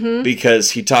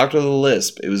because he talked with a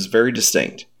lisp. It was very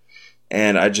distinct.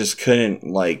 And I just couldn't,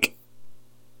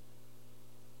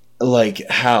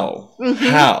 how?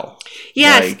 How?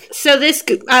 Yeah, so this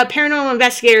paranormal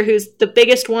investigator, who's the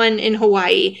biggest one in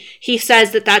Hawaii, he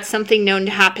says that that's something known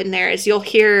to happen there, is you'll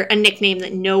hear a nickname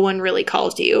that no one really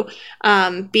calls you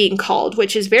being called,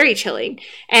 which is very chilling.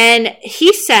 And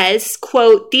he says,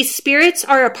 quote, "These spirits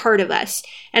are a part of us,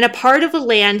 and a part of a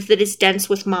land that is dense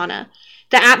with mana.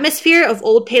 The atmosphere of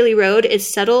Old Pali Road is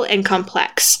subtle and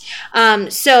complex."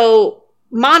 So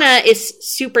mana is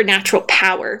supernatural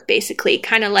power, basically,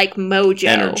 kind of like mojo.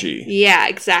 Energy. Yeah,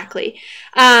 exactly.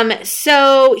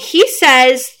 So he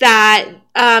says that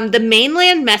the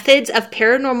mainland methods of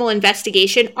paranormal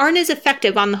investigation aren't as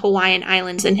effective on the Hawaiian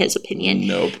Islands, in his opinion.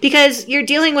 Nope. Because you're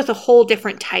dealing with a whole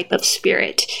different type of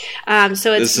spirit.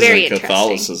 So it's very interesting.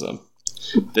 Catholicism.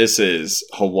 This is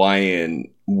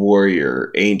Hawaiian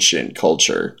warrior ancient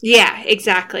culture. Yeah,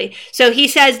 exactly. So he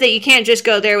says that you can't just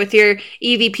go there with your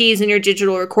EVPs and your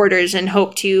digital recorders and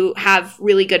hope to have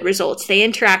really good results. They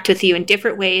interact with you in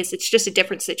different ways. It's just a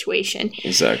different situation.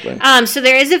 Exactly. So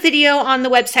there is a video on the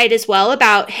website as well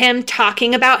about him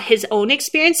talking about his own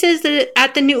experiences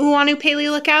at the Nu'uanu Pali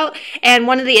Lookout. And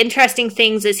one of the interesting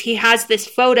things is he has this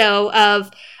photo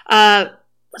of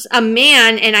a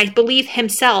man, and I believe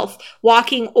himself,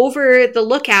 walking over the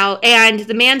lookout, and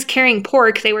the man's carrying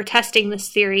pork. They were testing this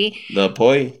theory. The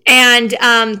poi. And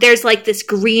there's like this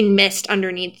green mist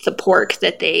underneath the pork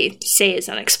that they say is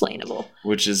unexplainable.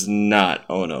 Which is not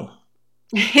Ono.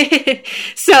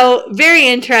 So very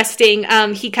interesting.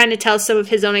 He kind of tells some of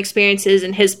his own experiences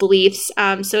and his beliefs.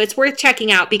 So it's worth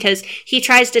checking out because he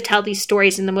tries to tell these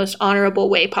stories in the most honorable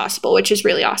way possible, which is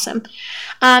really awesome.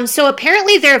 So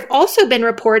apparently there have also been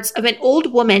reports of an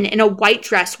old woman in a white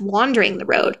dress wandering the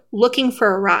road looking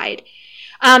for a ride.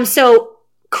 So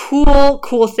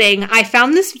cool thing. I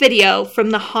found this video from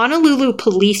the Honolulu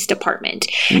Police Department.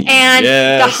 And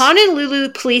the Honolulu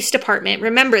Police Department,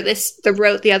 remember this,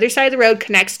 the other side of the road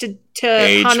connects to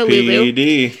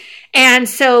Honolulu. And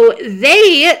so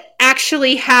they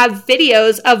actually have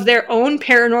videos of their own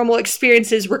paranormal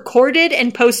experiences recorded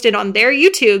and posted on their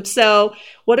YouTube. So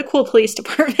what a cool police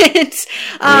department. It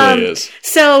really is.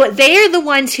 So they are the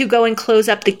ones who go and close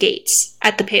up the gates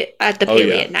at the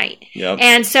Pali at night. Yep.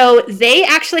 And so they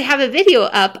actually have a video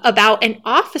up about an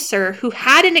officer who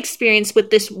had an experience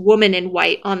with this woman in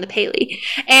white on the Pali.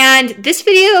 And this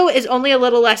video is only a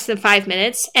little less than 5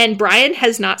 minutes, and Brian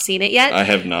has not seen it yet. I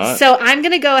have not. So I'm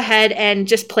going to go ahead and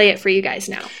just play it for you guys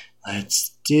now.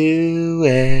 Let's do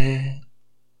it.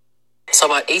 So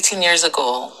about 18 years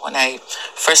ago, when I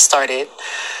first started,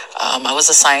 I was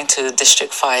assigned to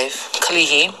District 5,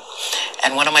 Kalihi,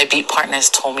 and one of my beat partners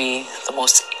told me the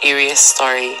most eeriest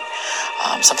story,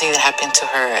 something that happened to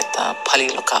her at the Pali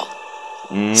Lookout.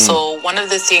 So one of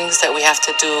the things that we have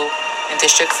to do in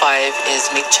District 5 is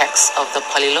make checks of the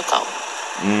Pali Lookout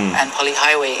and Pali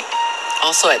Highway.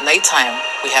 Also at nighttime,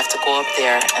 we have to go up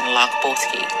there and lock both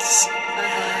gates.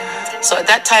 So at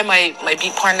that time, my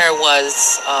beat partner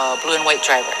was a blue and white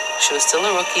driver. She was still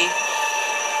a rookie.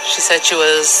 She said she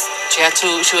was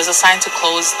assigned to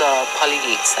close the Pali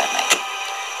gates that night.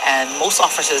 And most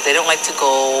officers, they don't like to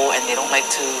go and they don't like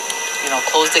to,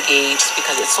 close the gates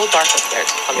because it's so dark up there.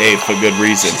 Hey, for good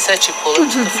reason. She said she pulled up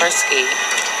to the first gate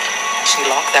and she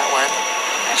locked that one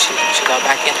and she got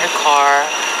back in her car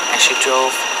and she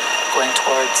drove going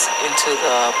into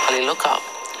the Pali Lookout.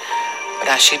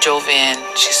 But as she drove in,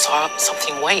 she saw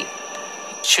something white.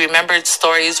 She remembered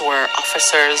stories where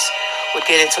officers would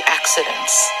get into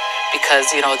accidents because,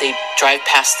 they drive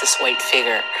past this white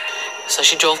figure. So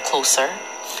she drove closer,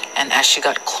 and as she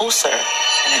got closer,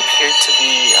 and it appeared to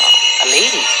be a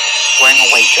lady wearing a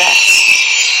white dress.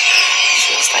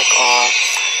 She was like,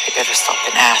 I better stop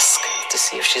and ask to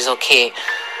see if she's okay.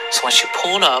 So when she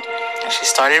pulled up, and she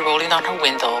started rolling down her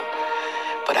window,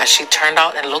 But as she turned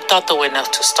out and looked out the window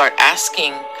to start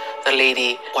asking the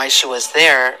lady why she was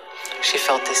there, she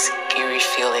felt this eerie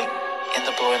feeling in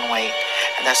the blue and white.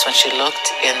 And that's when she looked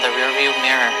in the rearview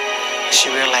mirror and she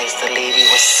realized the lady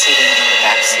was sitting in the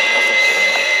backseat of the blue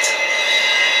and white.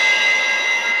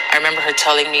 I remember her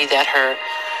telling me that her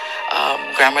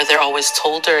grandmother always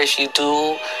told her, if you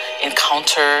do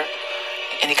encounter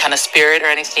any kind of spirit or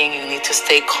anything, you need to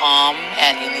stay calm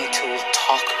and you need to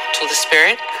talk to the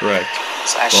spirit. Correct.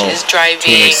 So as she is driving,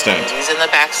 to an extent. he's in the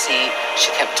back seat,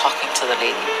 she kept talking to the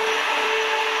lady.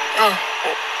 Oh,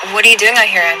 what are you doing out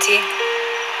here, Auntie?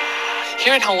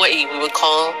 Here in Hawaii, we would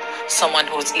call someone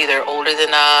who's either older than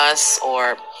us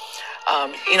or,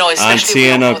 especially if we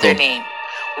don't know their name.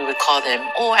 We would call them,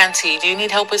 oh, Auntie, do you need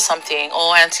help with something?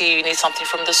 Oh, Auntie, you need something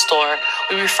from the store.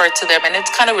 We refer to them, and it's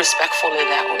kind of respectful in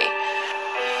that way.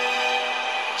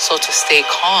 So to stay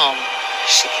calm,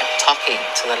 she kept talking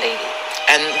to the lady.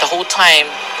 And the whole time,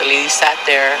 the lady sat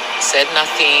there, said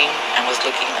nothing, and was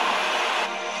looking at them.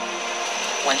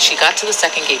 When she got to the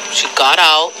second gate, she got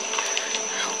out,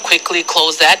 quickly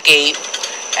closed that gate,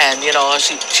 and,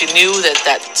 she knew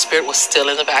that spirit was still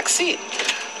in the back seat.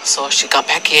 So she got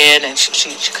back in, and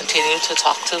she continued to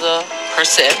talk to the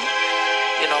person.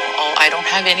 Oh, I don't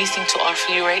have anything to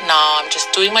offer you right now. I'm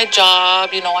just doing my job.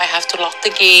 I have to lock the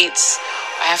gates.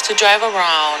 I have to drive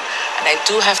around, and I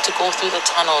do have to go through the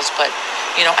tunnels, but,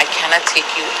 I cannot take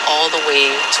you all the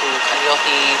way to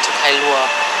Kanyohi, to Kailua,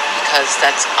 because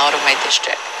that's out of my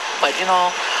district. But,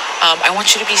 I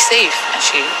want you to be safe. And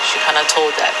she kind of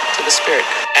told that to the spirit.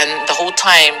 And the whole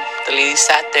time, the lady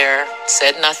sat there,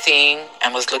 said nothing,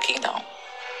 and was looking down.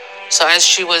 So as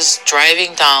she was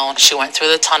driving down, she went through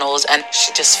the tunnels, and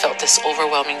she just felt this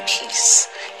overwhelming peace.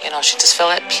 She just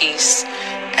felt at peace.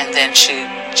 And then she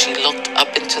looked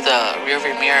up into the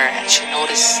rearview mirror, and she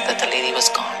noticed that the lady was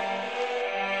gone.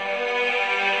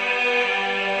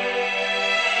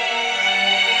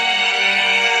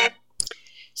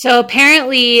 So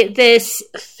apparently this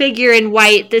figure in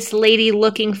white, this lady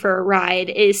looking for a ride,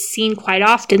 is seen quite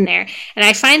often there. And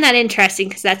I find that interesting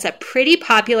because that's a pretty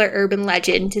popular urban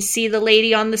legend, to see the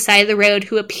lady on the side of the road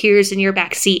who appears in your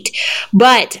back seat.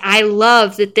 But I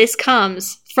love that this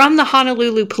comes from the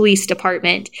Honolulu Police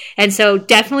Department. And so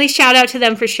definitely shout out to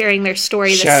them for sharing their story.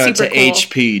 That's shout out super to cool.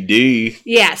 HPD.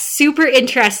 Yeah, super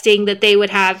interesting that they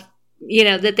would have,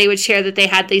 that they would share that they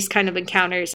had these kind of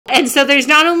encounters. And so there's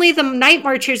not only the night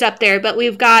marchers up there, but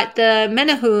we've got the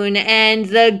menehune and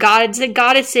the gods and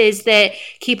goddesses that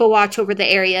keep a watch over the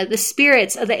area, the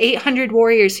spirits of the 800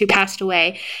 warriors who passed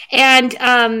away. And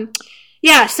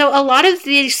so a lot of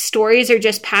these stories are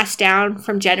just passed down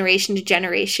from generation to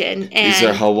generation. And these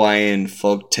are Hawaiian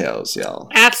folk tales, y'all.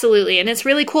 Absolutely. And it's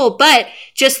really cool. But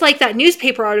just like that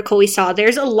newspaper article we saw,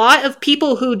 there's a lot of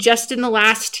people who just in the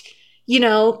last,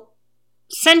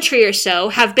 century or so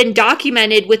have been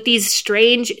documented with these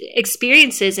strange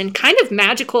experiences and kind of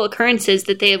magical occurrences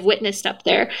that they have witnessed up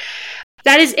there.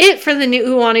 That is it for the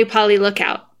Nu'uanu Pali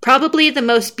Lookout. Probably the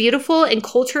most beautiful and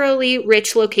culturally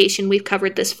rich location we've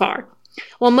covered this far.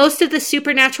 While most of the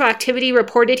supernatural activity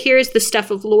reported here is the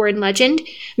stuff of lore and legend,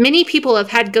 many people have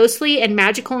had ghostly and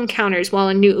magical encounters while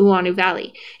in Nu'uanu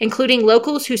Valley, including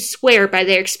locals who swear by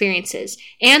their experiences,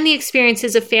 and the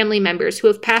experiences of family members who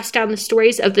have passed down the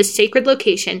stories of this sacred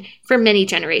location for many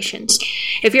generations.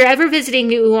 If you're ever visiting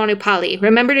Nu'uanu Pali,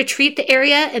 remember to treat the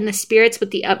area and the spirits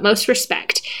with the utmost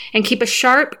respect, and keep a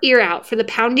sharp ear out for the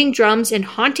pounding drums and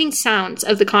haunting sounds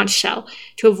of the conch shell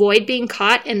to avoid being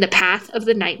caught in the path of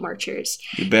the night marchers.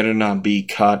 You better not be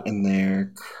caught in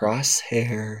their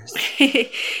crosshairs.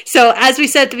 So, as we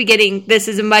said at the beginning, this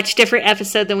is a much different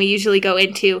episode than we usually go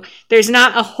into. There's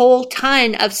not a whole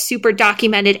ton of super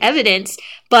documented evidence,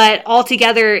 but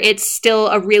altogether, it's still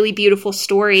a really beautiful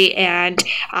story, and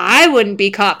I wouldn't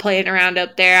be caught playing around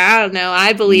up there. I don't know.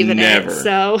 I believe in Never. it.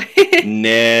 So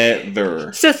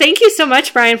Never. So thank you so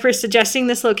much, Brian, for suggesting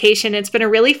this location. It's been a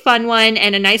really fun one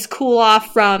and a nice cool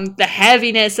off from the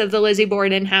heaviness of the Lizzie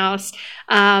Borden house.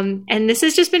 And this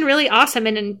has just been really awesome.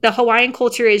 And the Hawaiian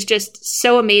culture is just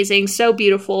so amazing, so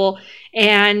beautiful.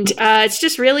 And it's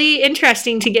just really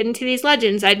interesting to get into these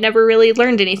legends. I'd never really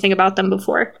learned anything about them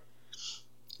before.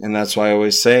 And that's why I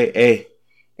always say,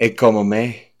 e como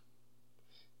me.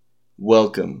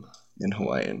 Welcome in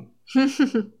Hawaiian.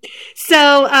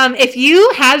 So if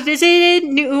you have visited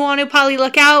Nu'uanu Pali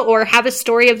Lookout or have a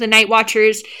story of the night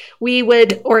watchers,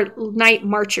 night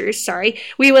marchers,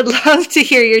 we would love to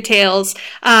hear your tales.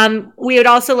 We would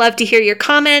also love to hear your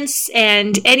comments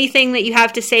and anything that you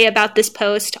have to say about this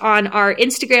post on our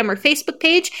Instagram or Facebook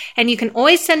page. And you can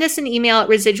always send us an email at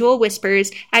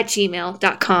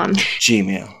residualwhispers@gmail.com.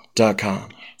 Gmail.com.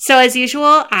 So as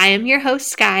usual, I am your host,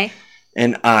 Sky.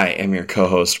 And I am your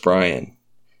co-host, Brian.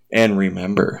 And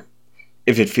remember,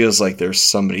 if it feels like there's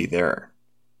somebody there,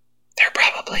 there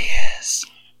probably is.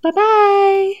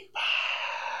 Bye-bye.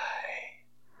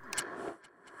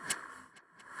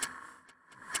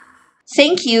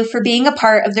 Thank you for being a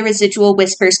part of the Residual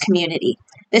Whispers community.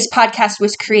 This podcast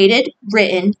was created,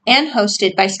 written, and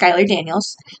hosted by Skylar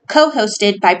Daniels,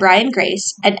 co-hosted by Brian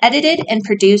Grace, and edited and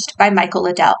produced by Michael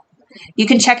Liddell. You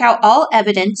can check out all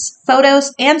evidence,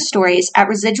 photos, and stories at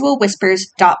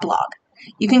residualwhispers.blog.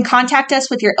 You can contact us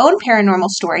with your own paranormal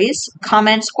stories,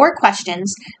 comments, or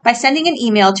questions by sending an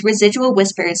email to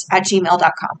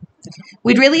residualwhispers@gmail.com.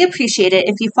 We'd really appreciate it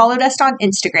if you followed us on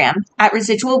Instagram at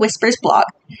Residual Whispers Blog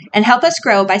and help us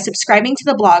grow by subscribing to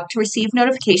the blog to receive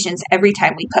notifications every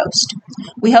time we post.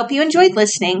 We hope you enjoyed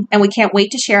listening, and we can't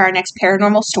wait to share our next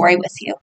paranormal story with you.